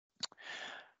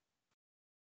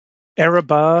Error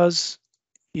bars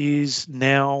is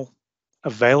now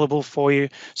available for you.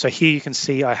 So here you can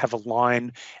see I have a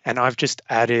line and I've just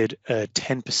added a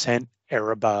 10%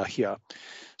 error bar here.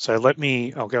 So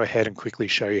I'll go ahead and quickly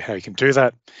show you how you can do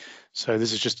that. So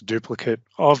this is just a duplicate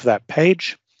of that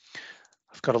page.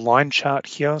 I've got a line chart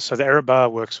here. So the error bar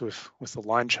works with the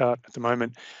line chart at the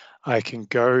moment. I can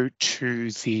go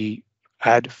to the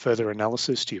add further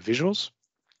analysis to your visuals.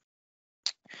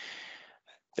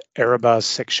 The error bars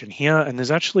section here, and there's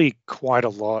actually quite a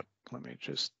lot. Let me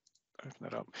just open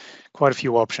that up. Quite a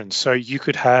few options. So you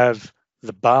could have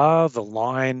the bar, the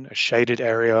line, a shaded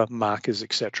area, markers,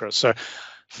 etc. So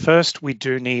first we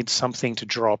do need something to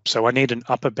drop. So I need an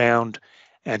upper bound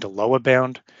and a lower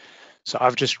bound. So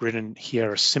I've just written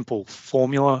here a simple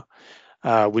formula,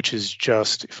 which is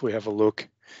just, if we have a look,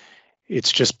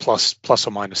 it's just plus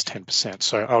or minus 10%.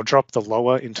 So I'll drop the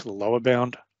lower into the lower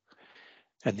bound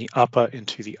and the upper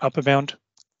into the upper bound.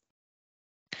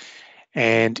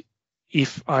 And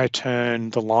if I turn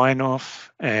the line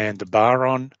off and the bar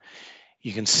on,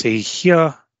 you can see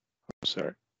here,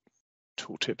 sorry,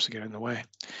 tooltips are getting in the way.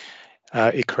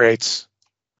 It creates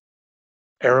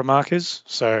error markers.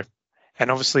 So,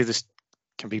 and obviously this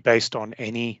can be based on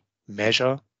any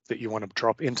measure that you want to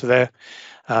drop into there,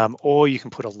 or you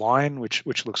can put a line, which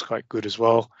looks quite good as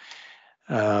well.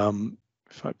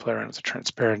 If I play around with the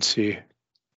transparency,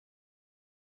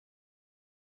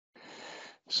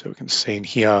 so we can see in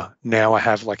here, now I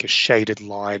have like a shaded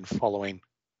line following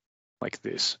like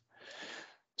this.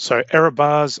 So error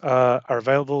bars are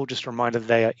available. Just a reminder,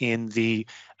 they are in the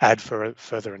add for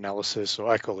further analysis, or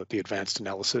I call it the advanced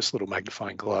analysis, little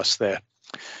magnifying glass there.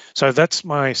 So that's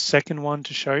my second one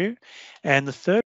to show you. And the third